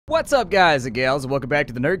What's up, guys and gals, and welcome back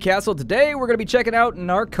to the Nerd Castle. Today we're going to be checking out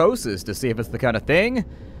Narcosis to see if it's the kind of thing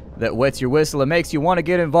that wets your whistle and makes you want to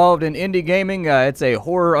get involved in indie gaming. It's a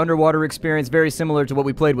horror underwater experience very similar to what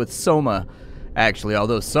we played with Soma, actually,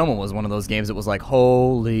 although Soma was one of those games that was like,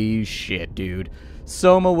 holy shit, dude.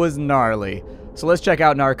 Soma was gnarly. So let's check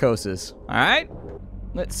out Narcosis. Alright?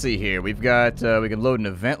 Let's see here. We've got, we can load an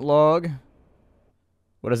event log.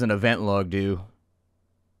 What does an event log do?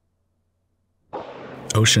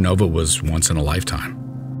 Oceanova was once in a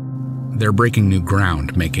lifetime. They're breaking new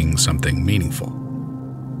ground, making something meaningful.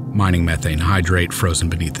 Mining methane hydrate frozen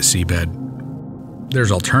beneath the seabed.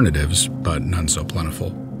 There's alternatives, but none so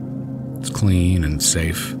plentiful. It's clean and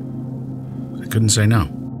safe. I couldn't say no.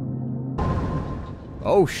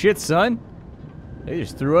 Oh shit, son. They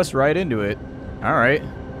just threw us right into it. Alright.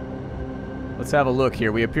 Let's have a look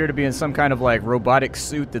here. We appear to be in some kind of like robotic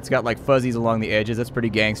suit that's got like fuzzies along the edges. That's pretty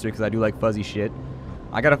gangster because I do like fuzzy shit.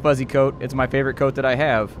 I got a fuzzy coat. It's my favorite coat that I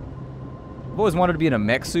have. I've always wanted to be in a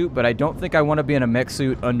mech suit, but I don't think I want to be in a mech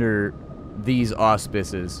suit under these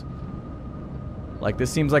auspices. Like,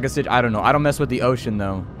 this seems like a I don't know. I don't mess with the ocean,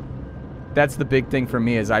 though. That's the big thing for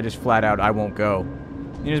me, is I just flat out, I won't go.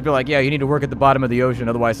 You just be like, yeah, you need to work at the bottom of the ocean,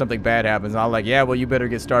 otherwise something bad happens. And I'm like, yeah, well, you better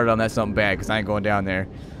get started on that something bad, because I ain't going down there.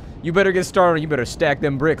 You better get started, you better stack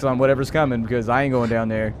them bricks on whatever's coming, because I ain't going down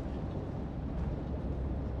there.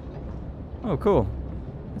 Oh, cool.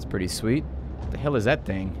 That's pretty sweet. What the hell is that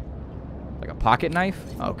thing? Like a pocket knife?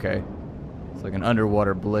 Okay. It's like an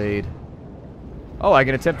underwater blade. Oh, I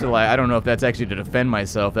can attempt to, like, I don't know if that's actually to defend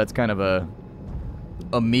myself. That's kind of a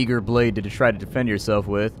meager blade to try to defend yourself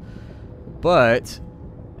with. But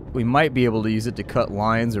we might be able to use it to cut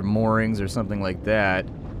lines or moorings or something like that.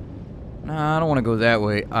 Nah, I don't want to go that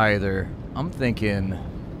way either. I'm thinking...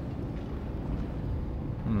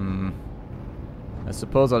 I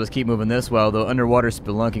suppose I'll just keep moving this way, although underwater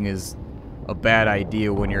spelunking is a bad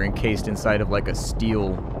idea when you're encased inside of like a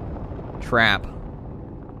steel trap.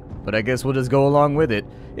 But I guess we'll just go along with it.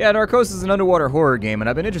 Yeah, Narcosis is an underwater horror game, and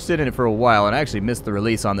I've been interested in it for a while, and I actually missed the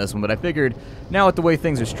release on this one, but I figured now with the way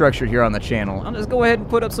things are structured here on the channel, I'll just go ahead and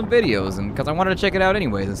put up some videos, and because I wanted to check it out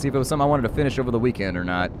anyways and see if it was something I wanted to finish over the weekend or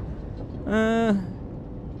not.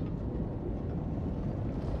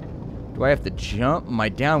 Do I have to jump? My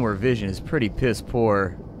downward vision is pretty piss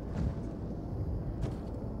poor.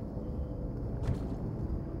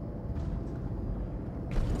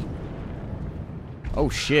 Oh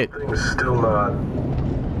shit. Thing's still not...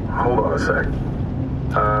 Hold on a sec.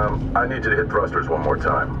 I need you to hit thrusters one more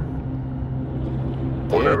time.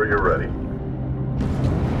 Whenever you're ready.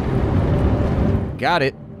 Got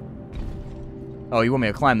it. Oh, you want me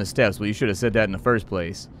to climb the steps? Well, you should have said that in the first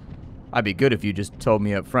place. I'd be good if you just told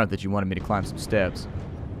me up front that you wanted me to climb some steps.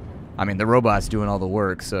 I mean, the robot's doing all the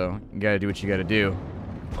work, so you gotta do what you gotta do.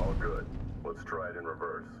 All good. Let's try it in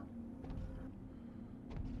reverse.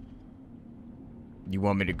 You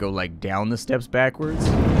want me to go, like, down the steps backwards?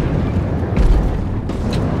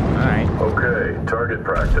 Alright. Okay, target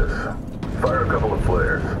practice. Fire a couple of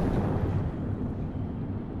flares.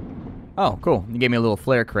 Oh, cool. You gave me a little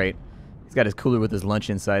flare crate. He's got his cooler with his lunch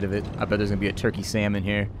inside of it. I bet there's gonna be a turkey salmon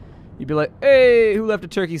here. You'd be like, hey, who left a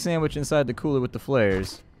turkey sandwich inside the cooler with the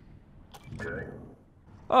flares? Okay.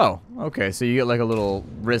 Oh, okay, so you get like a little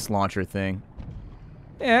wrist launcher thing.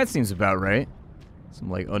 Yeah, that seems about right. Some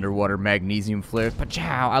like underwater magnesium flares. Pachow!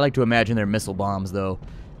 I like to imagine they're missile bombs though.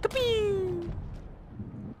 Kapew!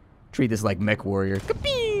 Treat this like Mech Warrior.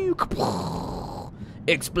 Kapew! Kapew!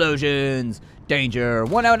 Explosions! Danger!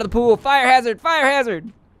 One out of the pool! Fire hazard! Fire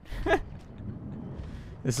hazard!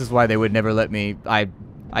 This is why they would never let me...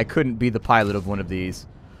 I couldn't be the pilot of one of these.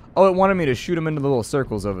 Oh, it wanted me to shoot them into the little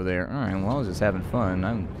circles over there. Alright, well, I was just having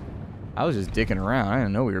fun. I was just dicking around. I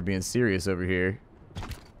didn't know we were being serious over here.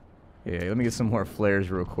 Yeah, let me get some more flares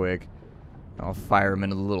real quick. I'll fire them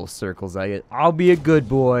into the little circles. I'll be a good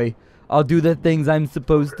boy. I'll do the things I'm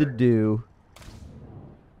supposed to do.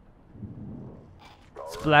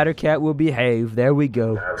 Splattercat will behave. There we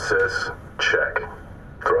go. Access, check.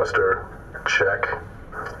 Thruster, check.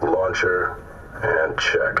 Launcher, and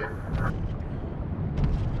check.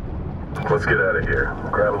 Let's get out of here.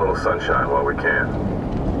 Grab a little sunshine while we can.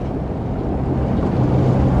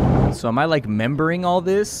 So am I like membering all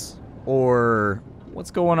this? Or what's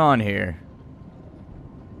going on here?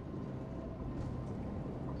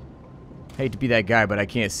 Hate to be that guy, but I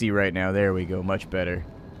can't see right now. There we go. Much better.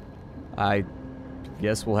 I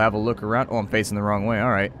guess we'll have a look around. Oh, I'm facing the wrong way.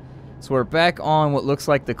 Alright. So we're back on what looks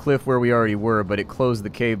like the cliff where we already were, but it closed the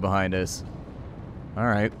cave behind us.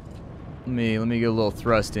 Alright. Let me get a little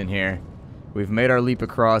thrust in here. We've made our leap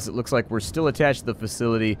across. It looks like we're still attached to the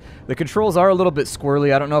facility. The controls are a little bit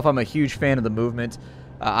squirrely. I don't know if I'm a huge fan of the movement.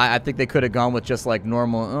 I think they could have gone with just like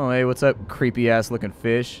normal. Oh, hey, what's up, creepy-ass looking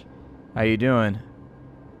fish? How you doing?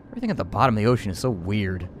 Everything at the bottom of the ocean is so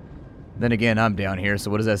weird. Then again, I'm down here,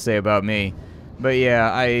 so what does that say about me? But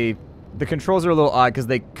yeah, the controls are a little odd because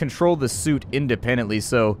they control the suit independently,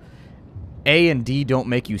 so A and D don't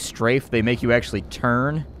make you strafe. They make you actually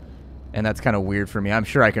turn. And that's kind of weird for me. I'm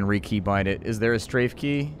sure I can re-keybind it. Is there a strafe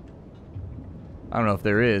key? I don't know if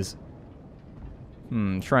there is.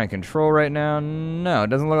 Try and control right now. No, it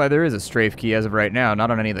doesn't look like there is a strafe key as of right now.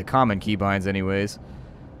 Not on any of the common keybinds anyways.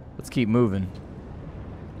 Let's keep moving.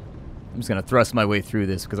 I'm just going to thrust my way through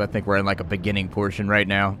this because I think we're in like a beginning portion right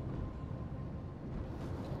now.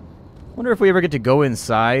 Wonder if we ever get to go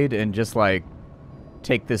inside and just like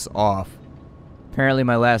take this off. Apparently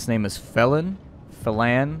my last name is Felon.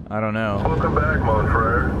 Phelan? I don't know. Welcome back, mon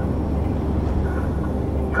frere.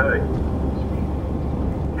 Hey.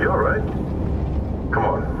 You alright? Come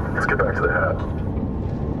on, let's get back to the hat.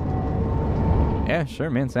 Yeah,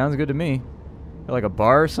 sure, man. Sounds good to me. Got like a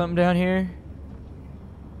bar or something down here?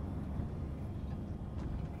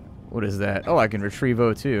 What is that? Oh, I can retrieve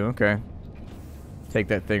O2. Okay. Take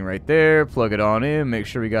that thing right there, plug it on in, make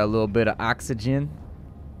sure we got a little bit of oxygen.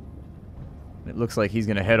 It looks like he's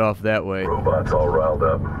gonna head off that way. Robot's all riled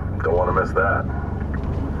up. Don't want to miss that.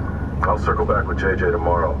 I'll circle back with JJ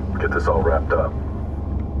tomorrow. Get this all wrapped up.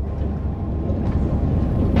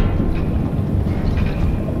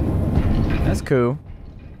 That's cool.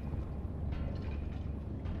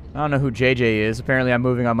 I don't know who JJ is. Apparently I'm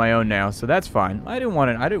moving on my own now, so that's fine. I didn't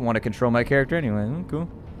want to control my character anyway. Cool.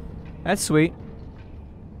 That's sweet.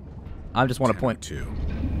 I just want to point to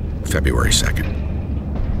February 2nd.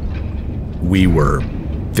 We were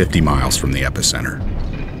 50 miles from the epicenter.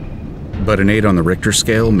 But an 8 on the Richter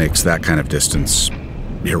scale makes that kind of distance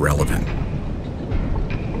irrelevant.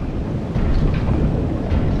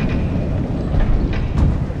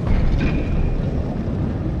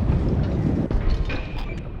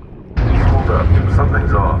 Hold up,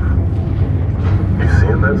 something's off. You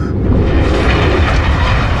seeing this?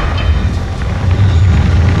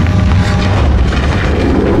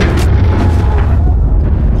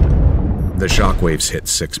 The shockwaves hit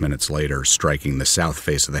 6 minutes later, striking the south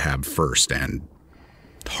face of the hab first and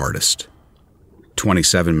hardest.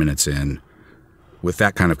 27 minutes in, with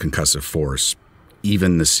that kind of concussive force,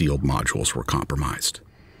 even the sealed modules were compromised.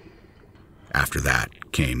 After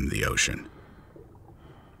that came the ocean.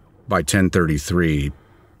 By 10:33,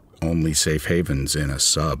 only safe havens in a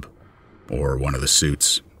sub or one of the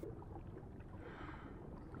suits.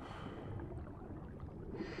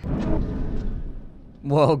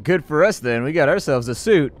 Well, good for us then. We got ourselves a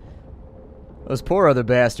suit. Those poor other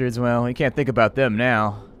bastards, well, we can't think about them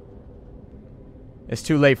now. It's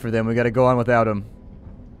too late for them. We gotta go on without them.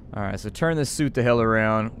 Alright, so turn this suit the hell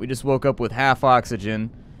around. We just woke up with half oxygen.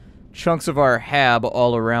 Chunks of our hab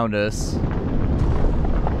all around us.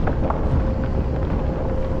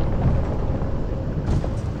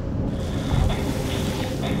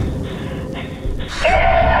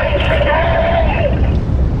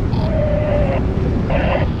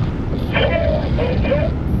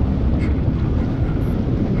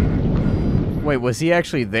 Wait, was he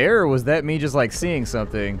actually there, or was that me just, like, seeing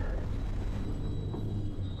something?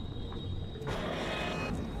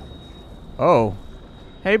 Oh.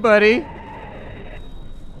 Hey, buddy.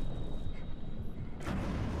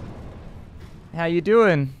 How you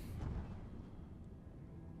doing?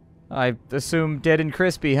 I assume dead and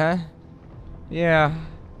crispy, huh? Yeah.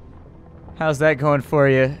 How's that going for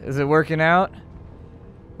you? Is it working out?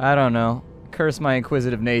 I don't know. Curse my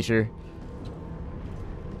inquisitive nature.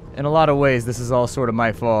 In a lot of ways, this is all sort of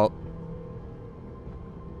my fault.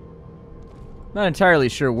 Not entirely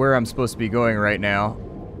sure where I'm supposed to be going right now.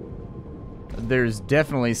 There's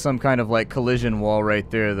definitely some kind of, like, collision wall right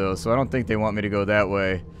there, though, so I don't think they want me to go that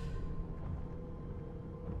way.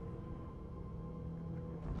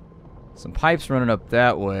 Some pipes running up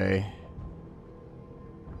that way.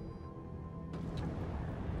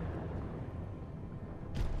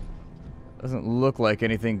 Doesn't look like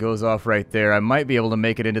anything goes off right there. I might be able to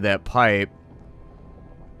make it into that pipe.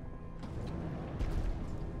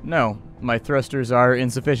 No, my thrusters are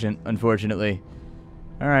insufficient, unfortunately.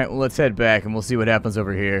 Alright, well, let's head back and we'll see what happens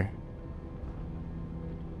over here.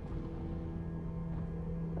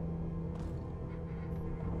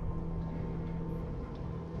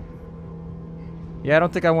 Yeah, I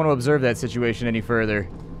don't think I want to observe that situation any further.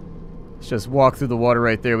 Let's just walk through the water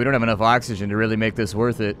right there. We don't have enough oxygen to really make this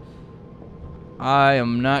worth it. I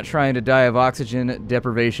am not trying to die of oxygen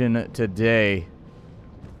deprivation today.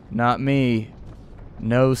 Not me.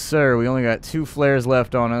 No, sir. We only got 2 flares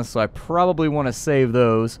left on us, so I probably want to save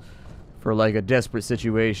those for, like, a desperate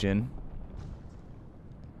situation.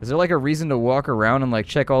 Is there, like, a reason to walk around and, like,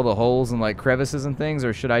 check all the holes and, like, crevices and things?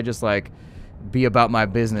 Or should I just, like, be about my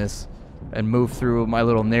business and move through my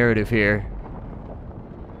little narrative here?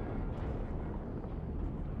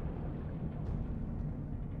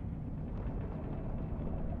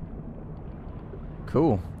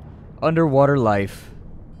 Cool. Underwater life.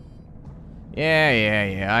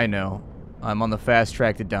 Yeah, I know. I'm on the fast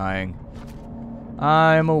track to dying.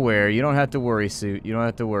 I'm aware. You don't have to worry, Suit. You don't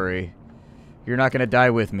have to worry. You're not gonna die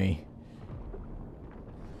with me.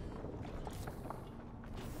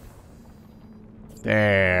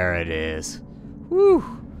 There it is.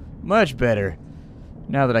 Whew. Much better.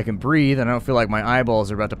 Now that I can breathe and I don't feel like my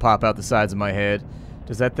eyeballs are about to pop out the sides of my head.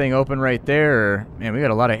 Does that thing open right there? Or, man, we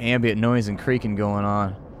got a lot of ambient noise and creaking going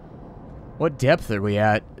on. What depth are we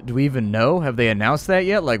at? Do we even know? Have they announced that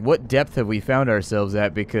yet? Like, what depth have we found ourselves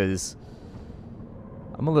at? Because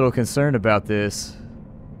I'm a little concerned about this.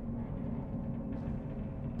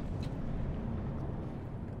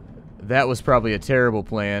 That was probably a terrible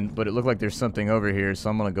plan, but it looked like there's something over here, so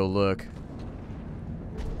I'm gonna go look.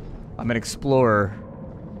 I'm an explorer.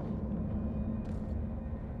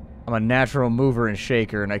 I'm a natural mover and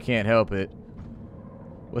shaker, and I can't help it.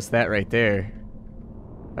 What's that right there?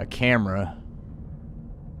 A camera.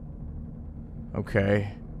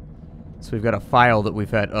 Okay. So we've got a file that we've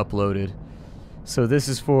had uploaded. So this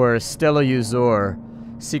is for Stella Uzor.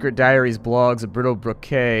 Secret diaries, blogs, a brittle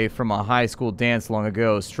bouquet from a high school dance long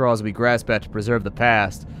ago. Straws we grasp at to preserve the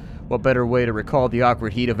past. What better way to recall the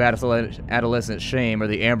awkward heat of adolescent shame or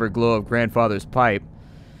the amber glow of grandfather's pipe?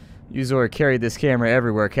 Uzor carried this camera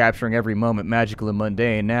everywhere, capturing every moment magical and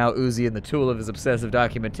mundane. Now Uzi and the tool of his obsessive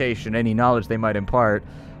documentation, any knowledge they might impart,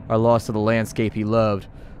 are lost to the landscape he loved.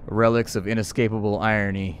 Relics of inescapable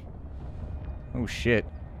irony. Oh shit.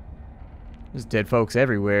 There's dead folks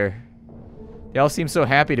everywhere. They all seem so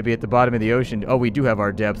happy to be at the bottom of the ocean. Oh, we do have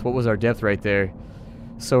our depth. What was our depth right there?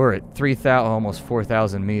 So we're at 3,000, almost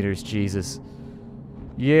 4,000 meters. Jesus.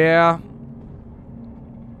 Yeah.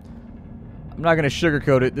 I'm not going to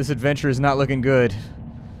sugarcoat it. This adventure is not looking good.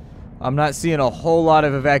 I'm not seeing a whole lot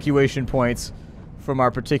of evacuation points from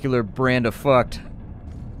our particular brand of fucked.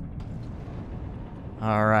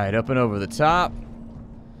 Alright, up and over the top.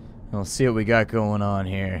 We'll see what we got going on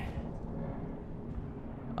here.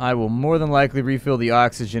 I will more than likely refill the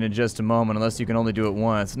oxygen in just a moment, unless you can only do it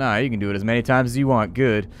once. Nah, you can do it as many times as you want.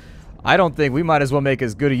 Good. I don't think we might as well make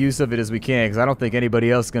as good a use of it as we can, because I don't think anybody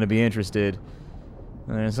else is going to be interested.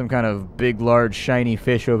 There's some kind of big, large, shiny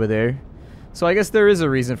fish over there. So I guess there is a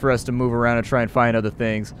reason for us to move around and try and find other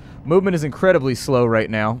things. Movement is incredibly slow right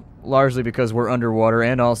now, largely because we're underwater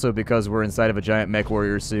and also because we're inside of a giant mech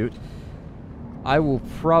warrior suit. I will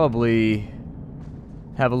probably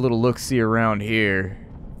have a little look-see around here.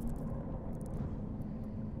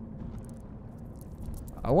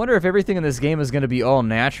 I wonder if everything in this game is going to be all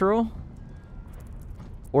natural,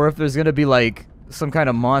 or if there's going to be, like, some kind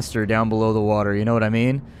of monster down below the water, you know what I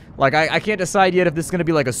mean? Like, I can't decide yet if this is going to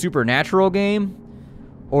be, like, a supernatural game,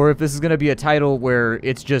 or if this is going to be a title where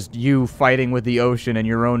it's just you fighting with the ocean and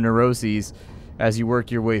your own neuroses as you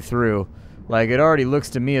work your way through. Like, it already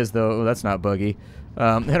looks to me as though... Oh, that's not buggy.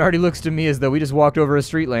 It already looks to me as though we just walked over a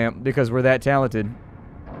street lamp because we're that talented.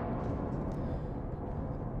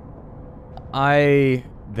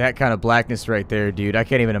 That kind of blackness right there, dude. I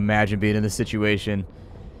can't even imagine being in this situation.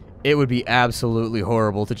 It would be absolutely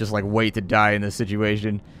horrible to just, like, wait to die in this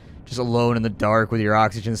situation. Just alone in the dark with your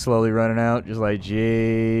oxygen slowly running out. Just like,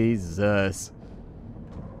 Jesus.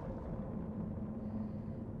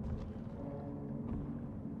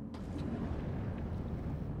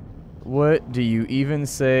 What do you even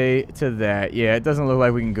say to that? Yeah, it doesn't look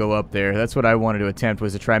like we can go up there. That's what I wanted to attempt,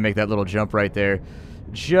 was to try and make that little jump right there.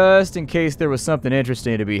 Just in case there was something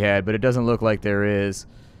interesting to be had, but it doesn't look like there is.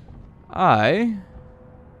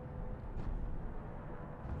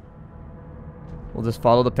 We'll just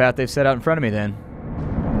follow the path they've set out in front of me then.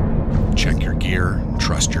 Check your gear,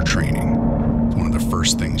 trust your training. It's one of the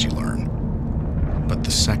first things you learn. But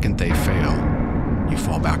the second they fail, you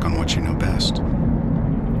fall back on what you know best.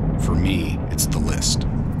 For me, it's the list.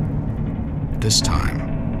 This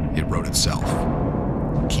time, it wrote itself.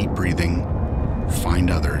 Keep breathing,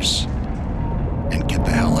 find others, and get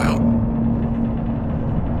the hell out.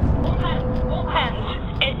 All hands.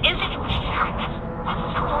 Is it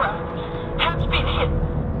has been hit,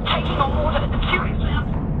 taking on water, seriously.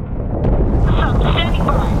 Some standing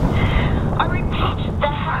by. I repeat, the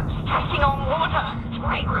habs taking on water.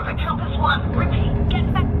 Spray group at compass 1. Repeat, get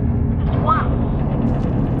back. 1.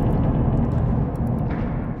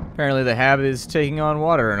 Apparently the habit is taking on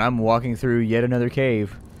water, and I'm walking through yet another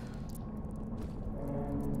cave.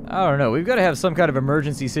 I don't know. We've got to have some kind of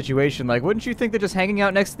emergency situation. Like, wouldn't you think that just hanging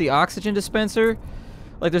out next to the oxygen dispenser?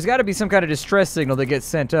 Like, there's got to be some kind of distress signal that gets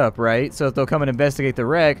sent up, right? So if they'll come and investigate the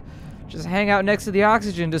wreck, just hang out next to the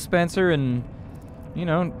oxygen dispenser and, you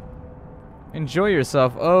know, enjoy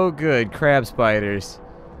yourself. Oh, good. Crab spiders.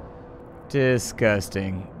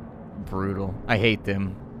 Disgusting. Brutal. I hate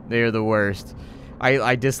them. They're the worst.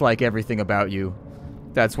 I dislike everything about you.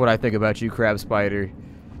 That's what I think about you, crab spider.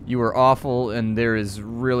 You are awful, and there is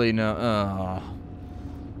really no...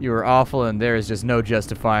 You are awful, and there is just no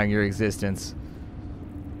justifying your existence.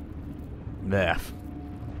 Blech.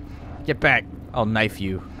 Get back. I'll knife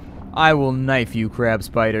you. I will knife you, crab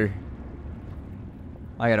spider.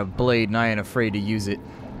 I got a blade, and I ain't afraid to use it.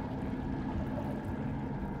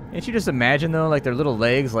 Can't you just imagine, though, like their little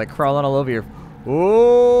legs, like, crawling all over your...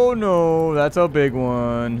 Oh, no, that's a big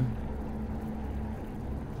one.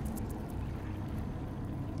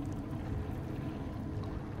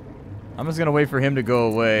 I'm just gonna wait for him to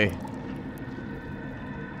go away.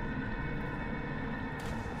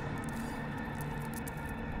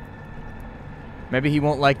 Maybe he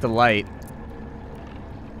won't like the light.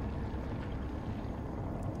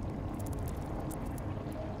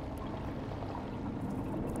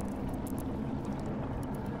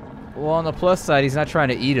 Well, on the plus side, he's not trying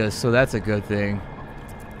to eat us, so that's a good thing.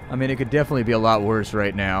 I mean, it could definitely be a lot worse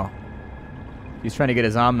right now. He's trying to get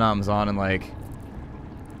his omnoms on and, like,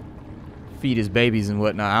 feed his babies and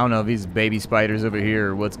whatnot. I don't know if he's baby spiders over here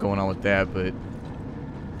or what's going on with that, but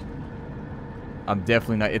I'm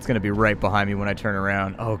definitely not. It's going to be right behind me when I turn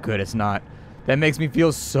around. Oh, good, it's not. That makes me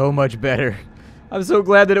feel so much better. I'm so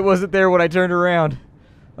glad that it wasn't there when I turned around.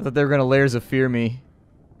 I thought they were going to layers of fear me.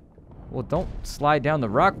 Well, don't slide down the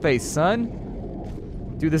rock face,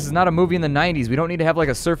 son. Dude, this is not a movie in the 90s. We don't need to have like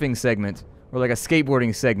a surfing segment or like a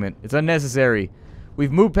skateboarding segment. It's unnecessary.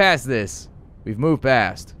 We've moved past this. We've moved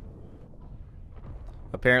past.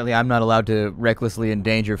 Apparently, I'm not allowed to recklessly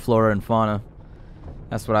endanger flora and fauna.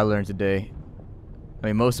 That's what I learned today. I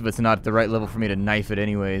mean, most of it's not at the right level for me to knife it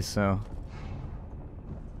anyways, so...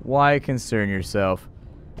 Why concern yourself?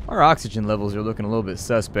 Our oxygen levels are looking a little bit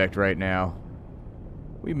suspect right now.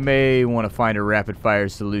 We may want to find a rapid-fire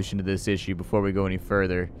solution to this issue before we go any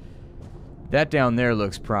further. That down there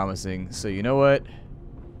looks promising, so you know what?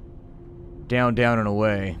 Down, down, and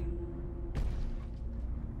away.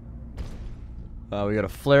 We got a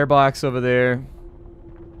flare box over there.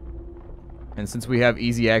 And since we have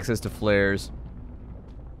easy access to flares,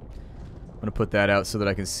 I'm going to put that out so that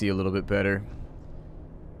I can see a little bit better.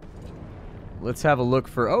 Let's have a look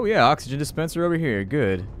for... Oh, yeah, oxygen dispenser over here.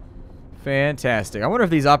 Good. Fantastic. I wonder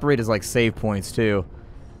if these operate as, like, save points, too.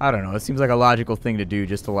 I don't know. It seems like a logical thing to do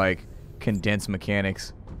just to, like, condense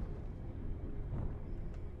mechanics.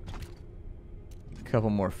 A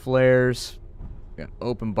couple more flares. Got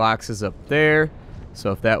open boxes up there.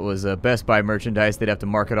 So if that was Best Buy merchandise, they'd have to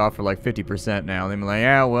mark it off for, like, 50% now. They'd be like,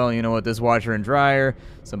 yeah, well, you know what, this washer and dryer,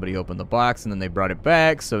 somebody opened the box and then they brought it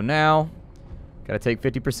back, so now, gotta take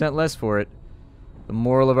 50% less for it. The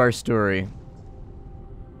moral of our story.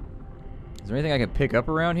 Is there anything I can pick up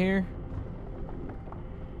around here?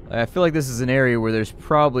 I feel like this is an area where there's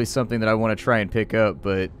probably something that I want to try and pick up,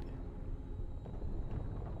 but...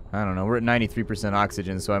 I don't know, we're at 93%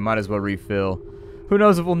 oxygen, so I might as well refill. Who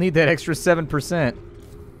knows if we'll need that extra 7%?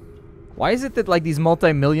 Why is it that, like, these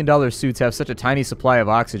multi-million-dollar suits have such a tiny supply of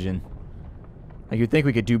oxygen? Like, you'd think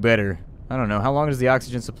we could do better. I don't know, how long does the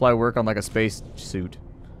oxygen supply work on, like, a space suit?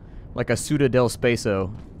 Like a Suda del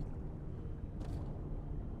Spaso.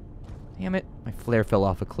 Damn it, my flare fell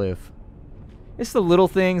off a cliff. It's the little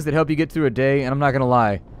things that help you get through a day, and I'm not gonna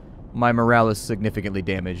lie, my morale is significantly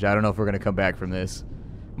damaged. I don't know if we're gonna come back from this.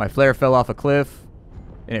 My flare fell off a cliff,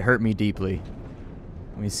 and it hurt me deeply.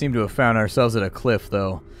 We seem to have found ourselves at a cliff,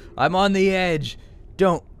 though. I'm on the edge.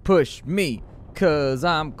 Don't push me, 'cause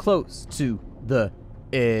I'm close to the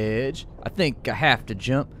edge. I think I have to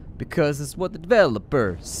jump, because it's what the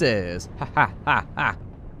developer says. Ha ha ha ha.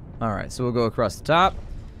 Alright, so we'll go across the top.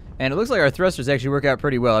 And it looks like our thrusters actually work out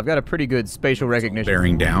pretty well. I've got a pretty good spatial recognition.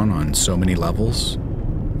 Bearing down on so many levels,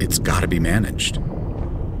 it's gotta be managed.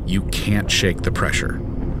 You can't shake the pressure.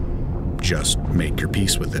 Just make your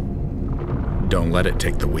peace with it. Don't let it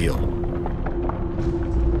take the wheel.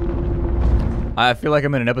 I feel like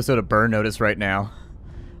I'm in an episode of Burn Notice right now.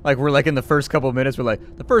 Like, we're like in the first couple of minutes, we're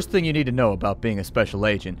like, the first thing you need to know about being a special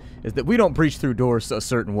agent is that we don't breach through doors a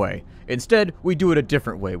certain way. Instead, we do it a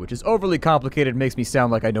different way, which is overly complicated, makes me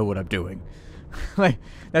sound like I know what I'm doing. Like,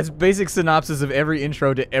 that's basic synopsis of every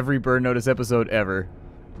intro to every Burn Notice episode ever.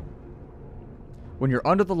 when you're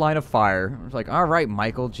under the line of fire. It's like, all right,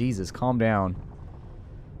 Michael, Jesus, calm down.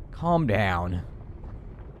 Calm down.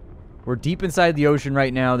 We're deep inside the ocean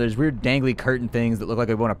right now. There's weird dangly curtain things that look like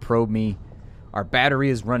they want to probe me. Our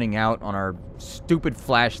battery is running out on our stupid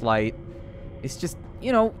flashlight. It's just,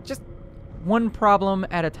 you know, just one problem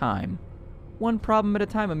at a time. One problem at a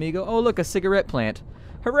time, amigo. Oh, look, a cigarette plant.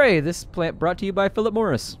 Hooray, this plant brought to you by Philip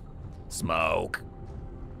Morris. Smoke.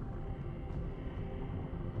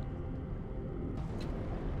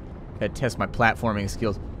 Gotta test my platforming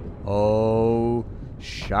skills. Oh,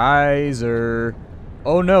 shizer.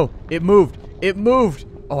 Oh no, it moved. It moved.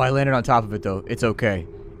 Oh, I landed on top of it though. It's okay.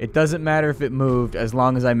 It doesn't matter if it moved as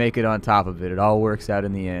long as I make it on top of it. It all works out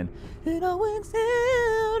in the end. It all works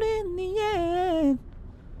out in the end.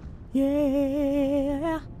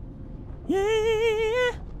 Yeah.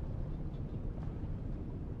 Yeah.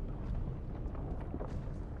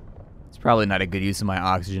 It's probably not a good use of my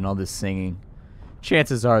oxygen, all this singing.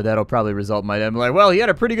 Chances are that'll probably result in my death. Like, well, he had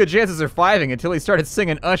a pretty good chance of surviving until he started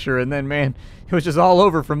singing Usher, and then, man, it was just all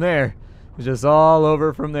over from there. It was just all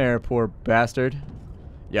over from there, poor bastard.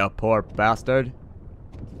 Yeah, poor bastard.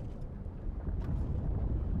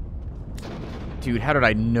 Dude, how did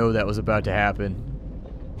I know that was about to happen?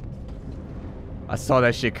 I saw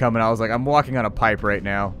that shit coming. I was like, I'm walking on a pipe right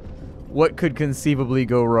now. What could conceivably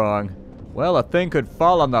go wrong? Well, a thing could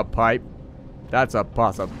fall on the pipe. That's a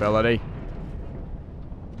possibility.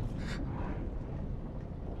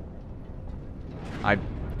 I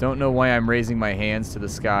don't know why I'm raising my hands to the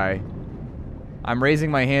sky. I'm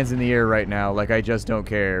raising my hands in the air right now like I just don't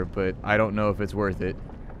care, but I don't know if it's worth it.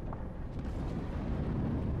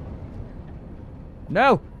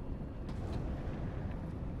 No!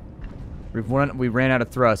 We ran out of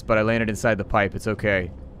thrust, but I landed inside the pipe. It's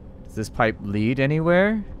okay. Does this pipe lead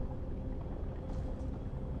anywhere?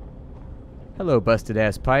 Hello,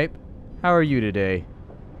 busted-ass pipe. How are you today?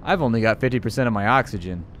 I've only got 50% of my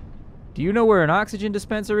oxygen. Do you know where an oxygen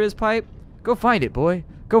dispenser is, pipe? Go find it, boy.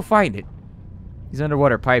 Go find it. These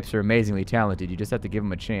underwater pipes are amazingly talented. You just have to give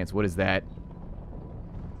them a chance. What is that?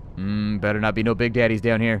 Better not be no big daddies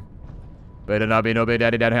down here. Better not be no big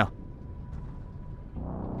daddy down here.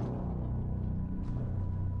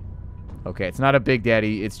 Okay, it's not a big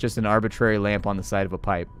daddy. It's just an arbitrary lamp on the side of a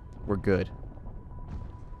pipe. We're good.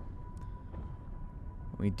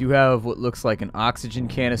 We do have what looks like an oxygen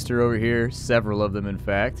canister over here. Several of them, in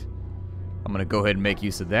fact. I'm going to go ahead and make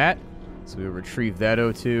use of that. So we'll retrieve that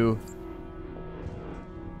O2.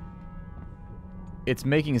 It's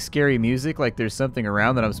making scary music like there's something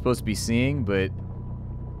around that I'm supposed to be seeing, but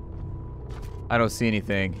I don't see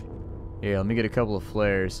anything. Yeah, let me get a couple of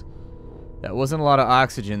flares. That wasn't a lot of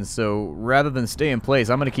oxygen, so rather than stay in place,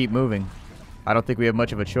 I'm going to keep moving. I don't think we have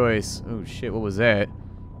much of a choice. Oh shit, what was that?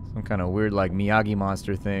 Some kind of weird like Miyagi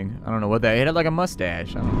monster thing. I don't know what that. It had like a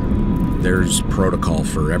mustache. I don't know. There's protocol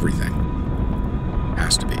for everything.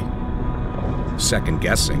 Has to be. Second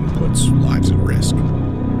guessing puts lives at risk.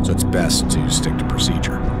 So it's best to stick to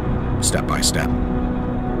procedure, step by step.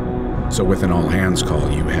 So with an all-hands call,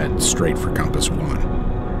 you head straight for Compass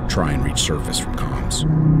 1. Try and reach surface from comms.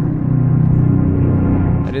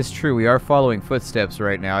 That is true. We are following footsteps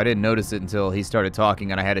right now. I didn't notice it until he started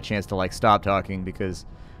talking and I had a chance to like stop talking because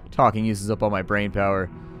talking uses up all my brain power.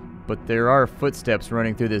 But there are footsteps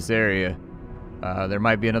running through this area. There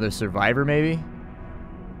might be another survivor maybe?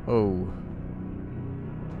 Oh.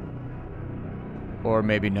 Or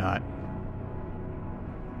maybe not.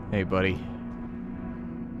 Hey, buddy.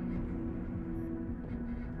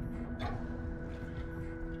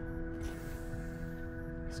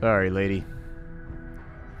 Sorry, lady.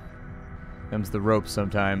 Them's the ropes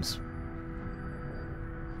sometimes.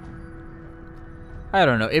 I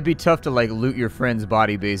don't know. It'd be tough to, like, loot your friend's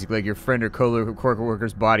body, basically. Like, your friend or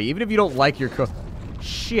co-worker's body. Even if you don't like your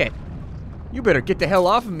Shit. You better get the hell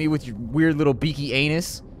off of me with your weird little beaky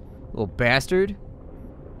anus. Little bastard.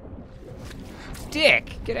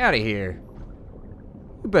 Dick! Get out of here.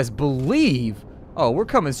 You best believe. Oh, we're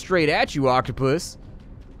coming straight at you, octopus.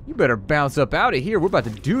 You better bounce up out of here. We're about to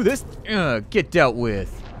do this. Get dealt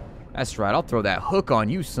with. That's right. I'll throw that hook on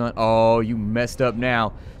you, son. Oh, you messed up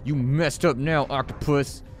now. You messed up now,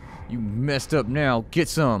 octopus. You messed up now. Get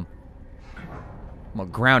some. I'm gonna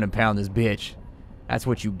ground and pound this bitch. That's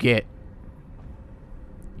what you get.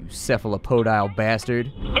 You cephalopodile bastard.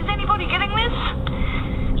 Is anybody getting this?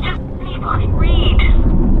 Just anybody read.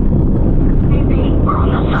 Maybe we're on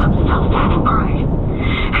the surface of the sky.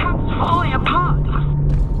 House falling apart.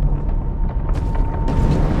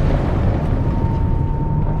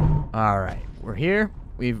 Alright, we're here.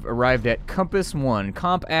 We've arrived at Compass 1.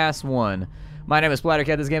 Comp-Ass 1. My name is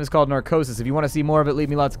Splattercat. This game is called Narcosis. If you want to see more of it, leave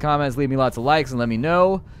me lots of comments, leave me lots of likes, and let me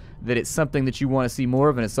know that it's something that you want to see more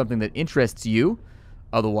of and it's something that interests you.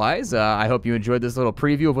 Otherwise, I hope you enjoyed this little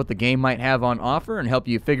preview of what the game might have on offer and help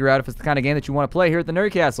you figure out if it's the kind of game that you want to play here at the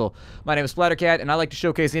Nerd Castle. My name is Splattercat, and I like to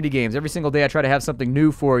showcase indie games. Every single day I try to have something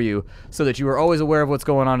new for you so that you are always aware of what's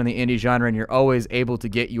going on in the indie genre and you're always able to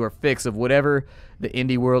get your fix of whatever the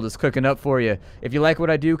indie world is cooking up for you. If you like what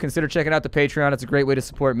I do, consider checking out the Patreon. It's a great way to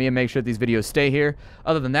support me and make sure that these videos stay here.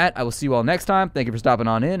 Other than that, I will see you all next time. Thank you for stopping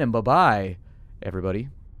on in, and bye-bye, everybody.